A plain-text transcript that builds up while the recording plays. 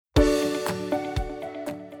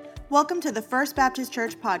Welcome to the First Baptist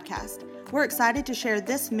Church podcast. We're excited to share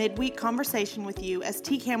this midweek conversation with you as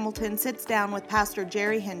Teak Hamilton sits down with Pastor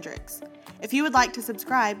Jerry Hendricks. If you would like to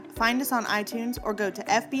subscribe, find us on iTunes or go to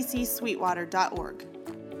fbcsweetwater.org.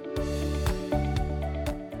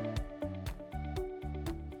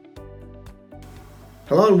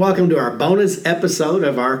 Hello and welcome to our bonus episode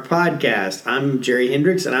of our podcast. I'm Jerry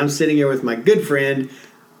Hendricks and I'm sitting here with my good friend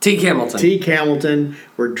Teak Hamilton. Teak Hamilton.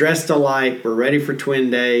 We're dressed alike. We're ready for Twin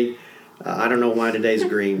Day. I don't know why today's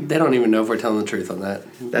green. They don't even know if we're telling the truth on that.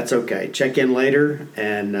 That's okay. Check in later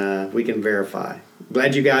and we can verify.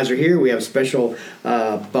 Glad you guys are here. We have a special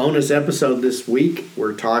bonus episode this week.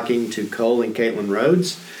 We're talking to Cole and Caitlin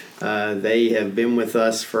Rhodes. They have been with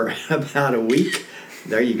us for about a week.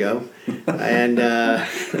 There you go. And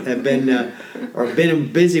have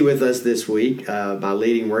been busy with us this week by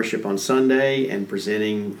leading worship on Sunday and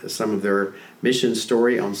presenting some of their mission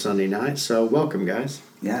story on Sunday night. So welcome, guys.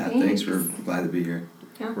 Yeah, thanks. We're glad to be here.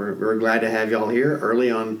 Yeah. We're glad to have y'all here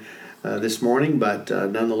early on this morning, but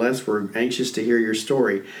nonetheless, we're anxious to hear your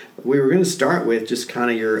story. We were going to start with just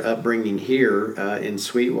kind of your upbringing here in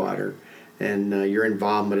Sweetwater and your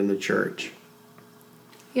involvement in the church.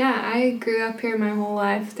 Yeah, I grew up here my whole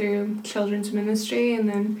life through children's ministry and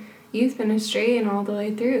then youth ministry and all the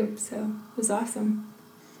way through, so it was awesome.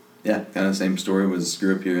 Yeah, kind of same story.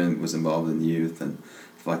 Grew up here and was involved in youth and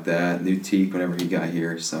stuff like that. Knew Teak whenever he got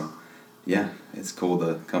here, so yeah, it's cool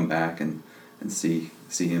to come back and see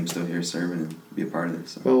him still here serving and be a part of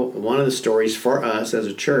this. So. Well, one of the stories for us as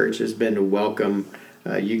a church has been to welcome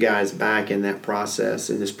you guys back in this process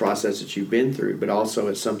that you've been through, but also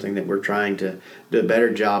it's something that we're trying to do a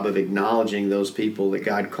better job of acknowledging those people that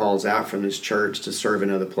God calls out from this church to serve in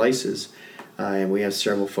other places. And we have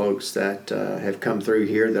several folks that have come through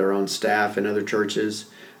here that are on staff in other churches,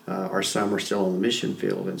 or some are still on the mission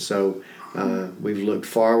field. And so we've looked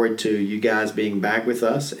forward to you guys being back with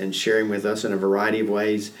us and sharing with us in a variety of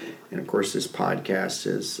ways. And of course, this podcast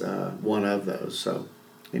is one of those. So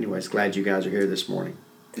anyways, glad you guys are here this morning.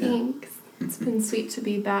 Thanks. Yeah. It's been sweet to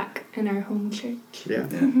be back in our home church. Yeah.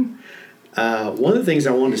 One of the things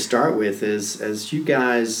I wanted to start with is as you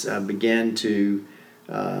guys began to,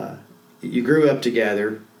 you grew up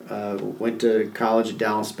together, went to college at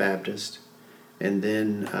Dallas Baptist, and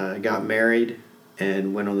then got married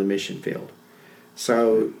and went on the mission field.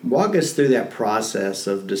 So walk us through that process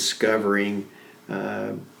of discovering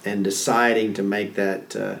and deciding to make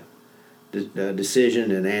that decision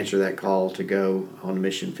and answer that call to go on the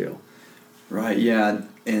mission field. Right, yeah,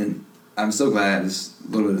 and I'm so glad I had this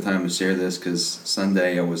little bit of time to share this because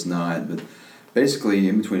Sunday I was not, but basically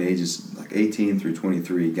in between ages like 18 through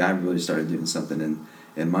 23, God really started doing something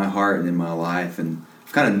in my heart and in my life, and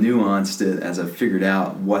I've kind of nuanced it as I figured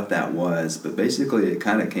out what that was, but basically it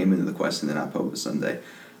kind of came into the question that I posed Sunday.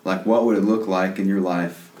 Like, what would it look like in your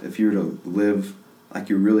life if you were to live like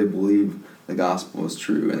you really believe the gospel is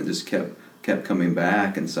true? And it just kept coming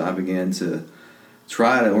back, and so I began to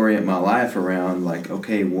try to orient my life around like,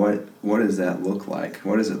 okay, what does that look like?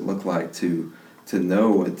 What does it look like to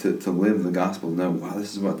know, to live the gospel, to know, wow,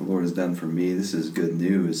 this is what the Lord has done for me, this is good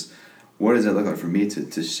news. What does it look like for me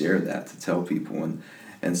to share that, to tell people?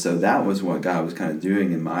 And so that was what God was kind of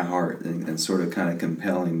doing in my heart and sort of kind of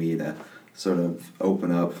compelling me to sort of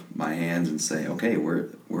open up my hands and say, okay, where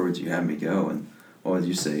would you have me go? And what would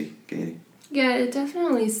you say, Katie? Yeah, it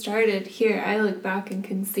definitely started here. I look back and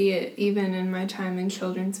can see it even in my time in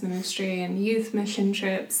children's ministry and youth mission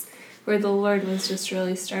trips where the Lord was just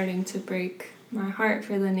really starting to break my heart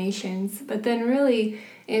for the nations. But then really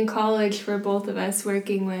in college for both of us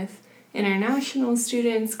working with international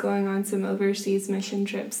students, going on some overseas mission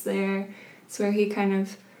trips there, it's where he kind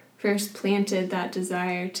of first planted that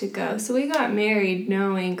desire to go. So we got married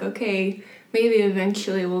knowing, okay, maybe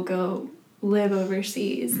eventually we'll go live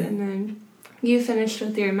overseas. And then you finished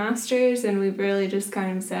with your master's, and we've really just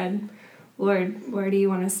kind of said, Lord, where do you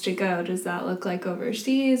want us to go? Does that look like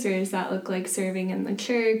overseas, or does that look like serving in the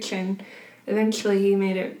church? And eventually he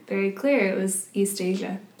made it very clear it was East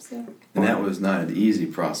Asia. So. And that was not an easy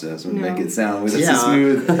process. Would make it sound so yeah.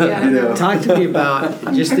 smooth. Yeah. Talk to me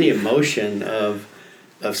about just the emotion of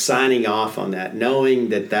signing off on that, knowing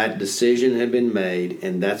that decision had been made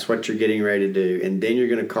and that's what you're getting ready to do, and then you're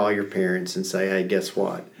going to call your parents and say, hey, guess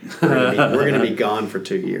what? We're going to be gone for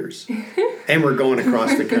 2 years. And we're going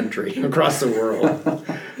across the country, across the world.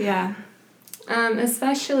 Yeah.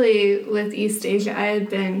 Especially with East Asia, I had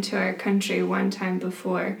been to our country one time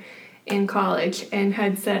before in college and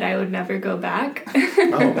had said I would never go back.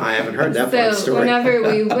 Oh, I haven't heard that part of the story. So whenever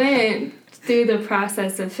we went through the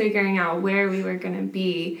process of figuring out where we were going to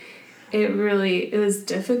be, it was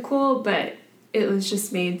difficult, but it was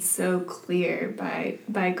just made so clear by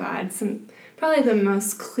God. Probably the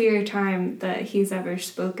most clear time that he's ever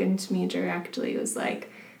spoken to me directly was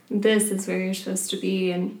like, this is where you're supposed to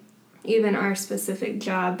be, and even our specific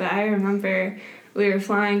job. But I remember we were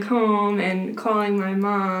flying home and calling my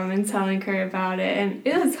mom and telling her about it, and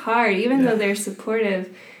it was hard. Even though they're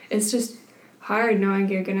supportive, it's just hard knowing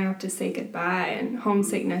you're going to have to say goodbye, and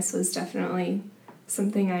homesickness was definitely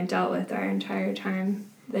something I dealt with our entire time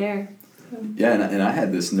there. So. Yeah, and I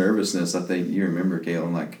had this nervousness. I think you remember,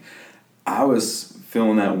 Caitlin, like I was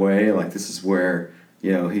feeling that way, like this is where,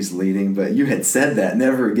 you know, he's leading, but you had said that,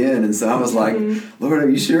 never again. And so I was like, Lord, are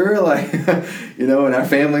you sure? Like, you know, and our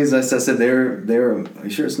families, I said, they were, are you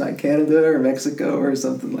sure it's not Canada or Mexico or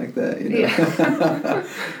something like that? You know? Yeah.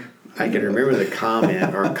 I can remember the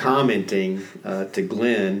comment or commenting to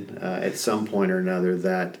Glenn at some point or another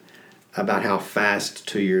that about how fast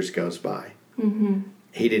 2 years goes by. Mm-hmm.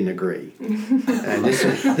 He didn't agree. And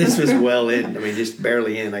this was well in, I mean, just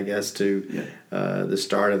barely in, I guess, to the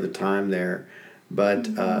start of the time there.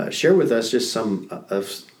 But share with us just some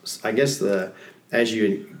of, I guess, as you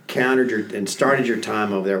encountered and started your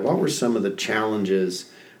time over there, what were some of the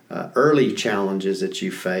challenges, early challenges that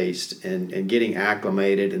you faced in getting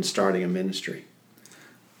acclimated and starting a ministry?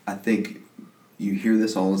 I think you hear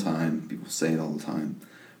this all the time. People say it all the time.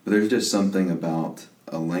 But there's just something about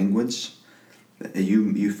a language that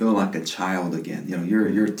you feel like a child again. You know,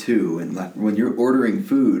 you're 2, and like when you're ordering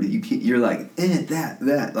food, you're like, that.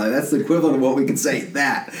 Like that's the equivalent of what we can say,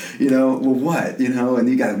 that. You know, well, what? You know, and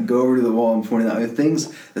you got to go over to the wall and point it out.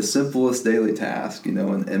 Things, the simplest daily task, you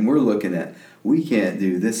know, and we're looking at, we can't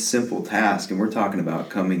do this simple task, and we're talking about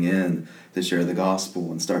coming in to share the gospel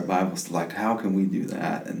and start Bibles. Like, how can we do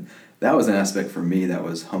that? And that was an aspect for me that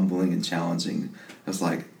was humbling and challenging. I was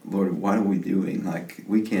like, Lord, what are we doing? Like,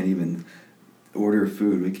 we can't even order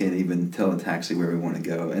food. We can't even tell a taxi where we want to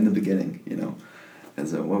go in the beginning, you know. And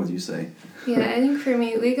so what would you say? Yeah, I think for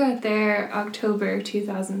me, we got there October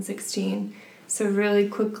 2016. So really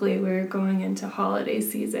quickly we were going into holiday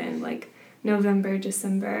season, like November,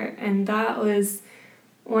 December. And that was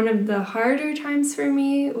one of the harder times for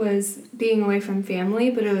me, was being away from family,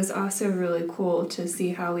 but it was also really cool to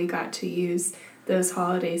see how we got to use those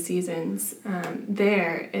holiday seasons.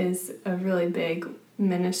 There is a really big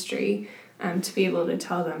ministry to be able to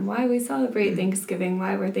tell them why we celebrate Thanksgiving,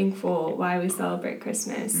 why we're thankful, why we celebrate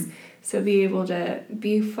Christmas. So be able to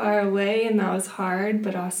be far away, and that was hard,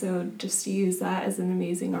 but also just to use that as an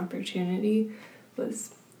amazing opportunity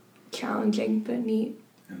was challenging but neat.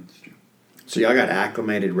 Yeah, that's true. So y'all got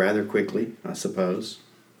acclimated rather quickly, I suppose.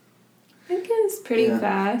 I think it was pretty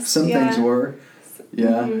fast. Some things were,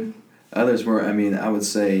 Mm-hmm. Others were. I mean, I would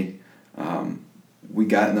say we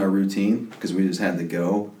got in our routine because we just had to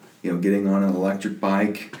go. You know, getting on an electric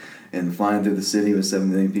bike and flying through the city with 7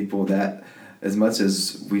 million people, that, as much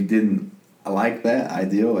as we didn't like that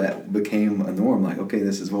ideal, that became a norm. Like, okay,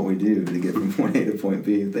 this is what we do to get from point A to point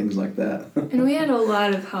B, things like that. And we had a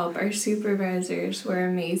lot of help. Our supervisors were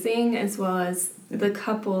amazing, as well as the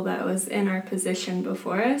couple that was in our position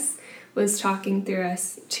before us was talking to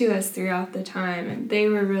us throughout the time, and they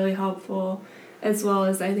were really helpful, as well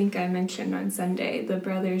as I think I mentioned on Sunday, the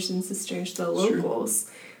brothers and sisters, the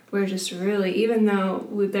locals. Were just really, even though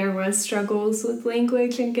there was struggles with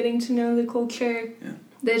language and getting to know the culture,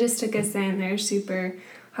 they just took us in. They're super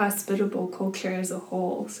hospitable culture as a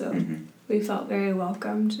whole, so we felt very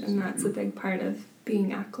welcomed, and that's a big part of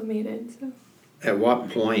being acclimated. So, at what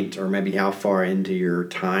point, or maybe how far into your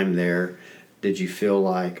time there, did you feel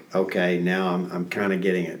like, okay, now I'm kind of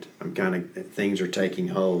getting it? Things are taking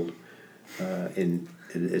hold in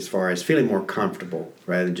as far as feeling more comfortable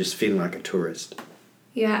rather than just feeling like a tourist?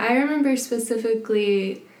 Yeah, I remember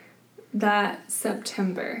specifically that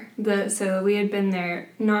September. So we had been there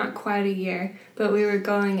not quite a year, but we were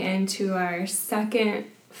going into our second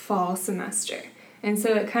fall semester. And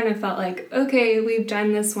so it kind of felt like, okay, we've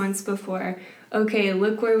done this once before. Okay,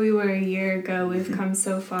 look where we were a year ago. We've come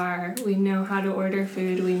so far. We know how to order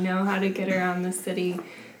food. We know how to get around the city.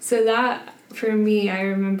 So that, for me, I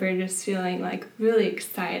remember just feeling like really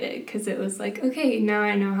excited because it was like, okay, now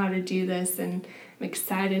I know how to do this, and I'm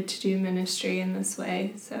excited to do ministry in this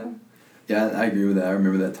way. So yeah, I agree with that. I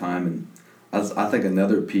remember that time, and I think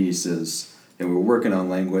another piece is, and we're working on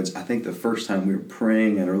language. I think the first time we were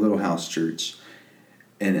praying at our little house church,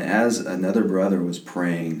 and as another brother was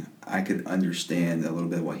praying, I could understand a little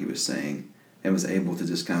bit what he was saying, and was able to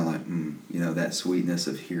just kind of like, that sweetness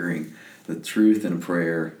of hearing the truth in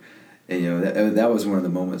prayer. And that was one of the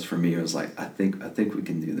moments for me. It was like, I think we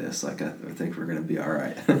can do this. Like I think we're gonna be all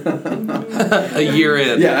right. A year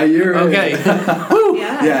in. Yeah, a year in. Okay.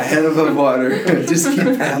 Yeah, head above water. Just keep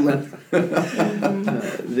paddling.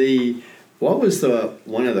 What was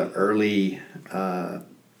one of the early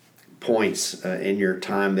points in your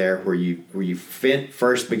time there where you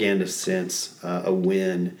first began to sense a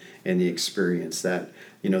win in the experience, that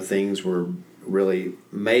things were really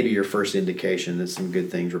maybe your first indication that some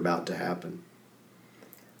good things were about to happen?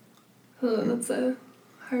 Oh, that's a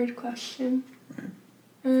hard question.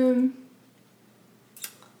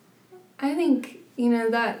 I think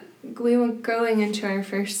that we were going into our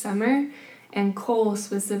first summer, and Cole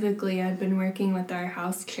specifically had been working with our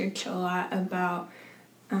house church a lot about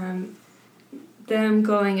them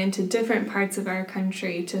going into different parts of our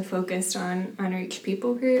country to focus on unreached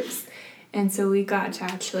people groups. And so we got to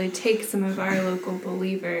actually take some of our local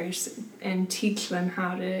believers and teach them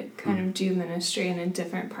how to kind of do ministry in a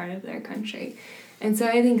different part of their country. And so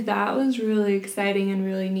I think that was really exciting and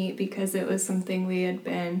really neat, because it was something we had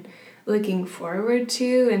been looking forward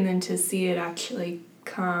to, and then to see it actually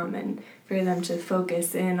come and for them to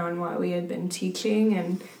focus in on what we had been teaching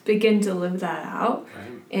and begin to live that out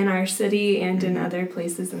in our city and in other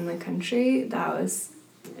places in the country. That was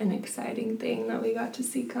an exciting thing that we got to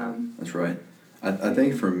see come. That's right. I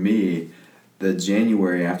think for me, the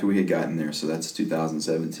January after we had gotten there, so that's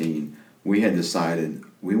 2017, we had decided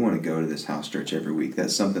we want to go to this house church every week.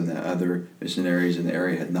 That's something that other missionaries in the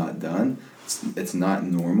area had not done. It's not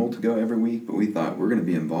normal to go every week, but we thought we're going to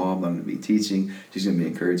be involved. I'm going to be teaching. She's going to be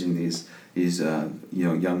encouraging these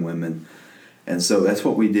young women. And so that's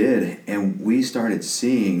what we did, and we started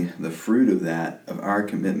seeing the fruit of that, of our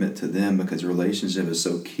commitment to them, because relationship is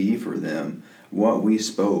so key for them. What we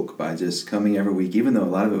spoke by just coming every week, even though a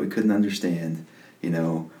lot of it we couldn't understand,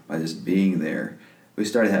 by just being there, we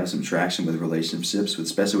started having some traction with relationships,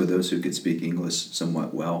 especially with those who could speak English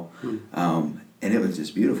somewhat well. And it was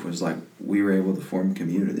just beautiful. It was like we were able to form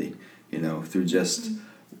community, through just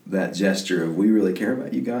that gesture of, we really care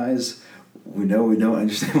about you guys. We know we don't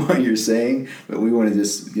understand what you're saying, but we want to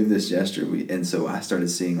just give this gesture. And so I started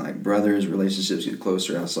seeing like brothers' relationships get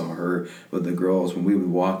closer. I saw her with the girls. When we would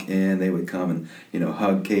walk in, they would come and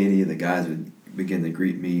hug Katie. The guys would begin to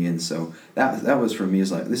greet me. And so that was for me,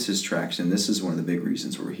 is like, this is traction. This is one of the big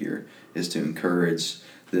reasons we're here, is to encourage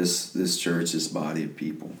this church, this body of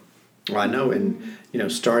people. Well, I know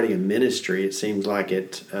starting a ministry, it seems like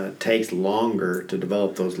it takes longer to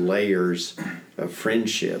develop those layers of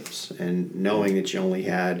friendships, and knowing that you only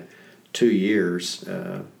had 2 years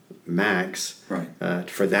max, right,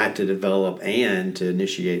 for that to develop and to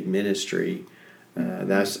initiate ministry.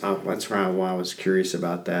 That's why I was curious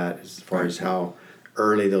about that, as far as how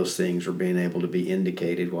early those things were being able to be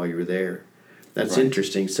indicated while you were there. That's right.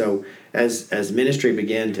 Interesting. So as ministry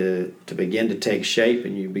began to take shape,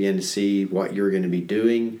 and you began to see what you were going to be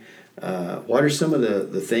doing, what are some of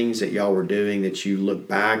the things that y'all were doing that you look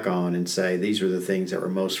back on and say, these are the things that were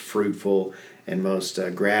most fruitful and most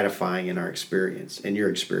gratifying in your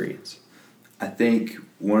experience? I think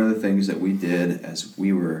one of the things that we did as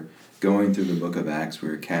we were going through the book of Acts, we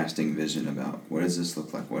were casting vision about, what does this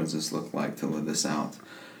look like? What does this look like to live this out?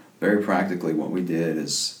 Very practically, what we did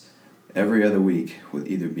is, every other week would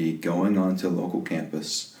either be going on to a local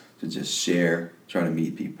campus to just share, try to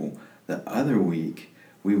meet people. The other week,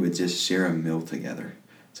 we would just share a meal together.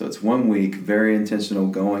 So it's 1 week, very intentional,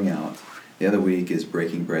 going out. The other week is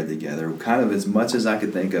breaking bread together. Kind of as much as I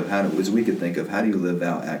could think of, we could think of, how do you live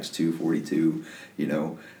out Acts 2:42,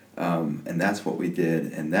 and that's what we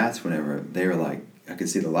did. And that's whenever they were like, I could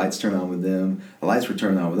see the lights turn on with them. The lights were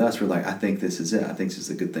turning on with us. We're like, I think this is it. I think this is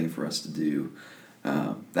a good thing for us to do.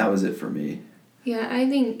 That was it for me. Yeah, I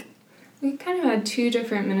think we kind of had 2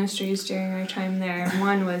 different ministries during our time there.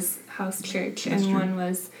 One was House Church, and one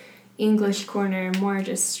was English Corner, more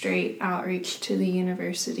just straight outreach to the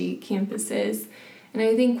university campuses. And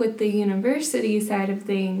I think with the university side of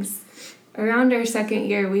things, around our second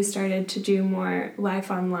year, we started to do more life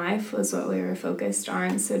on life was what we were focused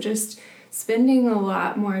on. So just spending a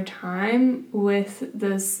lot more time with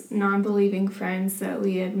those non-believing friends that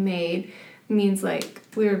we had made means like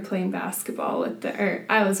we were playing basketball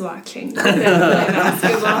I was watching them play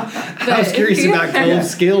basketball. I was curious about Cole's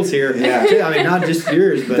skills here. Yeah. I mean, not just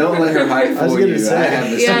yours, but don't let her height fool you. Say, I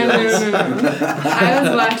have the skills. No. I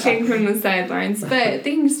was watching from the sidelines, but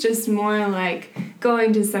things just more like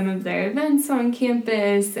going to some of their events on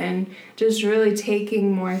campus and just really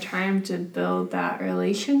taking more time to build that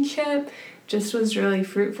relationship just was really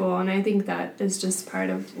fruitful. And I think that is just part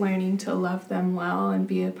of learning to love them well and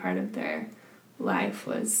be a part of their life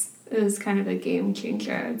was was kind of a game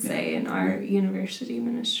changer, I would say, in our university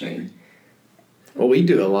ministry. Well, we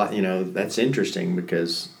do a lot, that's interesting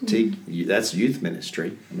because that's youth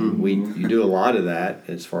ministry. You do a lot of that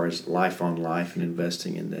as far as life on life and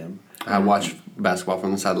investing in them. I watch basketball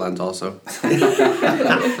from the sidelines also.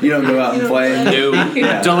 You don't go out and play? No.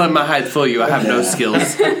 Don't let my height fool you. I have no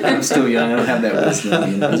skills. I'm still young. I don't have that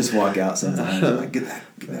wisdom. I just walk out sometimes. I'm like, get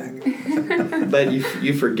back. But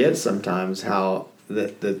you forget sometimes how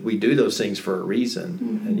that we do those things for a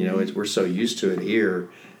reason. And, we're so used to it here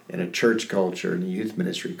in a church culture and a youth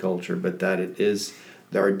ministry culture, but there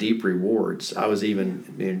are deep rewards. I was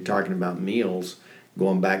even talking about meals,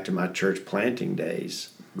 going back to my church planting days,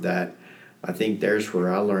 that I think there's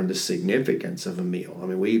where I learned the significance of a meal. I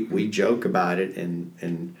mean, we joke about it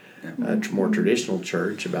in a more traditional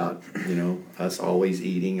church about, us always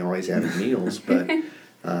eating, always having meals, but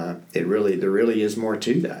there really is more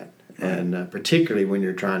to that. And particularly when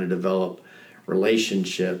you're trying to develop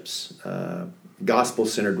relationships,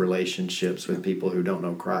 gospel-centered relationships with people who don't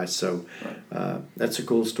know Christ. So that's a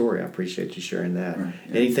cool story. I appreciate you sharing that. Right,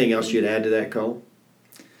 yeah. Anything else you'd add to that, Cole?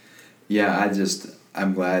 Yeah,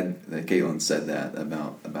 I'm glad that Caitlin said that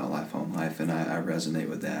about life on life, and I resonate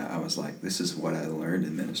with that. I was like, this is what I learned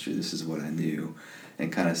in ministry. This is what I knew.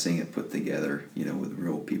 And kind of seeing it put together, with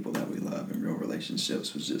real people that we love and real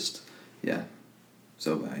relationships was just,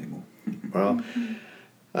 so valuable. Well,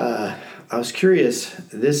 I was curious.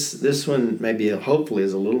 This one maybe hopefully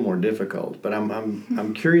is a little more difficult, but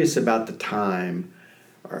I'm curious about the time.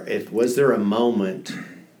 Or was there a moment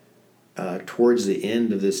towards the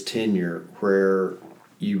end of this tenure where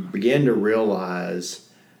you began to realize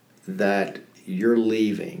that you're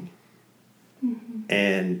leaving,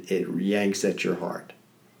 and it yanks at your heart?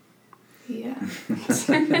 Yeah.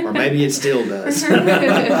 Or maybe it still does.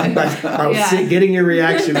 Getting your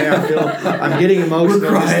reaction now, I feel I'm getting emotional. We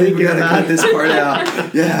gotta cut this part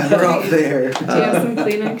out. Yeah, we're up there. Do you have some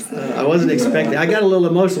Kleenex? I wasn't expecting. I got a little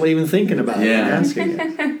emotional even thinking about it and asking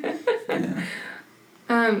it.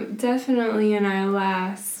 Definitely in our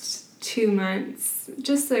last 2 months,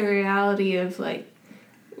 just the reality of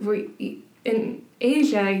in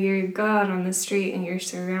Asia, you go out on the street and you're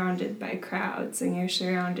surrounded by crowds and you're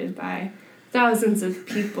surrounded by thousands of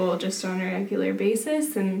people just on a regular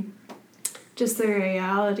basis, and just the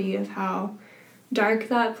reality of how dark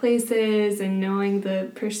that place is, and knowing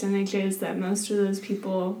the percentages that most of those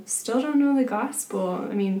people still don't know the gospel.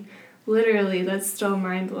 I mean, literally, that's still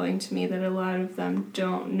mind-blowing to me that a lot of them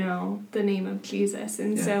don't know the name of Jesus.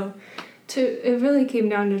 And so it really came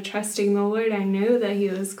down to trusting the Lord. I knew that He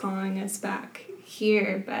was calling us back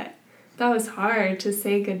here, but that was hard to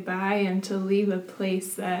say goodbye and to leave a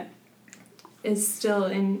place that is still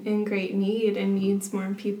in great need and needs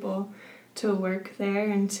more people to work there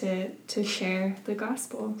and to share the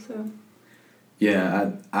gospel. So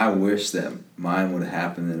yeah, I wish that mine would have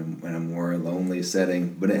happened in a more lonely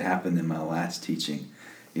setting, but it happened in my last teaching,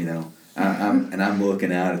 I'm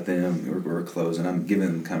looking out at them. We're closing. I'm giving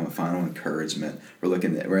them kind of a final encouragement.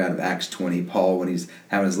 We're out of Acts 20. Paul, when he's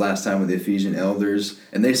having his last time with the Ephesian elders,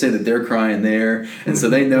 and they say that they're crying there, and so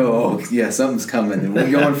they know, something's coming. And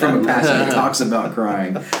we're going from a passage that talks about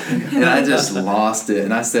crying, and I just lost it.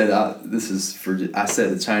 And I said, I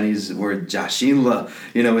said the Chinese word "jashinla,"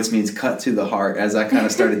 which means cut to the heart. As I kind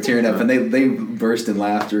of started tearing up, and they burst in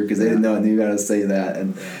laughter because they didn't know I knew how to say that,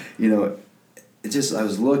 and I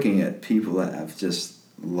was looking at people that I've just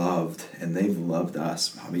loved, and they've loved us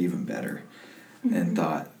probably even better, and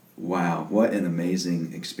thought, wow, what an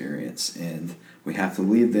amazing experience. And we have to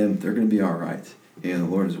leave them. They're going to be all right. The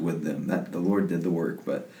Lord is with them. The Lord did the work,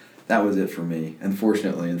 but that was it for me.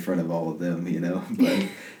 Unfortunately, in front of all of them, but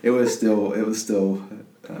it was still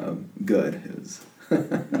good. It was.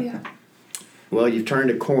 Yeah. Well, you've turned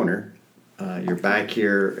a corner. You're back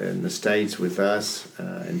here in the States with us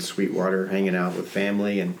in Sweetwater, hanging out with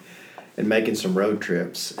family and making some road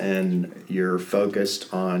trips. And you're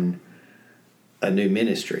focused on a new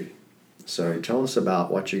ministry. So tell us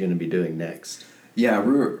about what you're going to be doing next. Yeah,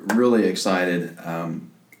 we're really excited.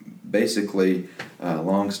 Basically,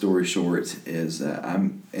 long story short, is we're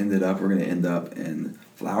going to end up in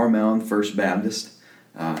Flower Mound First Baptist.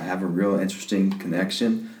 I have a real interesting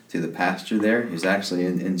connection to the pastor there. He was actually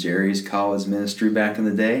in Jerry's college ministry back in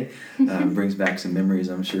the day. Brings back some memories,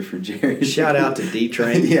 I'm sure, for Jerry. Shout out to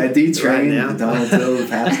D-Train. Yeah, D-Train, right Donatello, the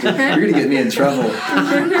pastor. You're going to get me in trouble.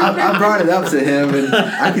 I brought it up to him, and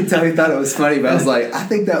I could tell he thought it was funny, but I was like, I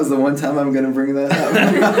think that was the one time I'm going to bring that up.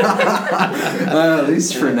 At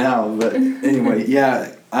least for now. But anyway,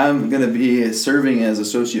 yeah, I'm going to be serving as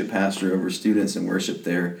associate pastor over students and worship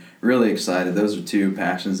there. Really excited. Those are two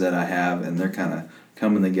passions that I have, and they're kind of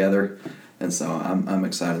coming together, and so I'm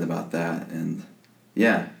excited about that. And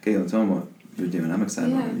yeah, Caitlin, tell them what you're doing. I'm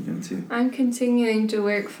excited about what you're doing too. I'm continuing to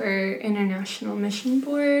work for International Mission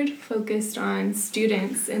Board, focused on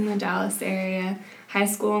students in the Dallas area, high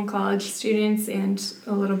school and college students, and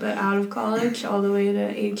a little bit out of college, all the way to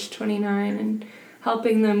age 29, and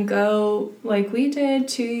helping them go like we did,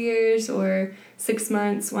 2 years or 6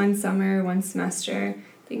 months, 1 summer, 1 semester,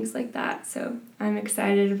 things like that. So I'm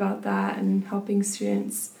excited about that and helping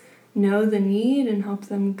students know the need and help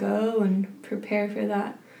them go and prepare for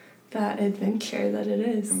that adventure that it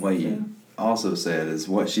is. And what you also said is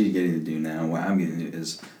what she's getting to do now, what I'm getting to do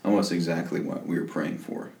is almost exactly what we were praying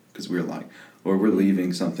for. Because we were like, Lord, we're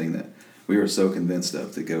leaving something that we were so convinced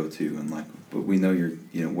of to go to, and like, but we know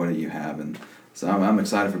what do you have? And so I'm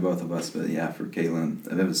excited for both of us, but yeah, for Caitlin,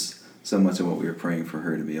 that was so much of what we were praying for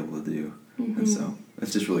her to be able to do. And so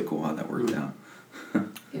it's just really cool how that worked out.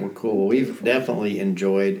 Well, cool. Well, we've definitely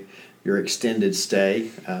enjoyed your extended stay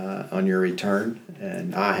on your return,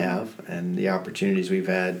 and I have, and the opportunities we've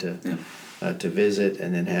had to visit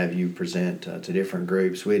and then have you present to different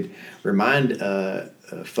groups. We'd remind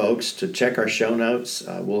folks to check our show notes.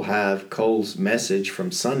 We'll have Cole's message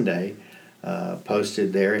from Sunday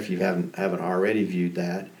posted there if you haven't already viewed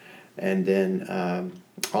that, and then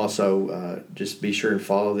also just be sure and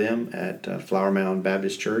follow them at Flower Mound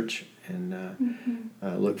Baptist Church, and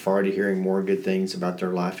look forward to hearing more good things about their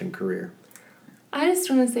life and career. I just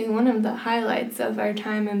want to say one of the highlights of our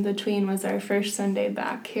time in between was our first Sunday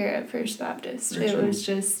back here at First Baptist. It was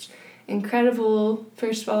just incredible,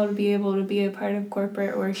 first of all, to be able to be a part of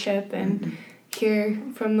corporate worship and hear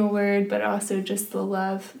from the Word, but also just the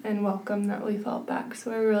love and welcome that we felt back.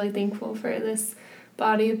 So we're really thankful for this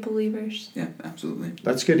body of believers. Yeah, absolutely.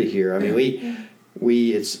 That's good to hear. I mean,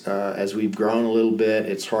 we it's as we've grown a little bit,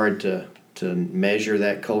 it's hard to measure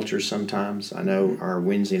that culture sometimes. I know our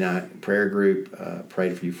Wednesday night prayer group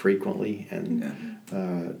prayed for you frequently and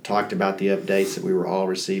talked about the updates that we were all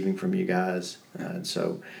receiving from you guys. And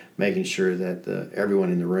so making sure that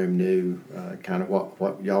everyone in the room knew kind of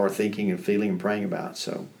what y'all were thinking and feeling and praying about.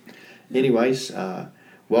 So anyways,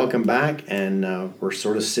 welcome back, and we're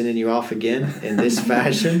sort of sending you off again in this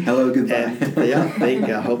fashion. Hello, goodbye. And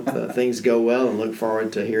I hope things go well and look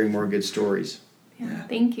forward to hearing more good stories. Yeah,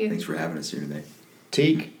 thank you. Thanks for having us here today.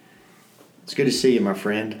 Teak, it's good to see you, my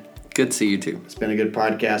friend. Good to see you too. It's been a good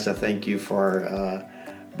podcast. I thank you for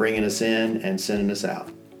bringing us in and sending us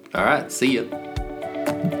out. All right, see ya.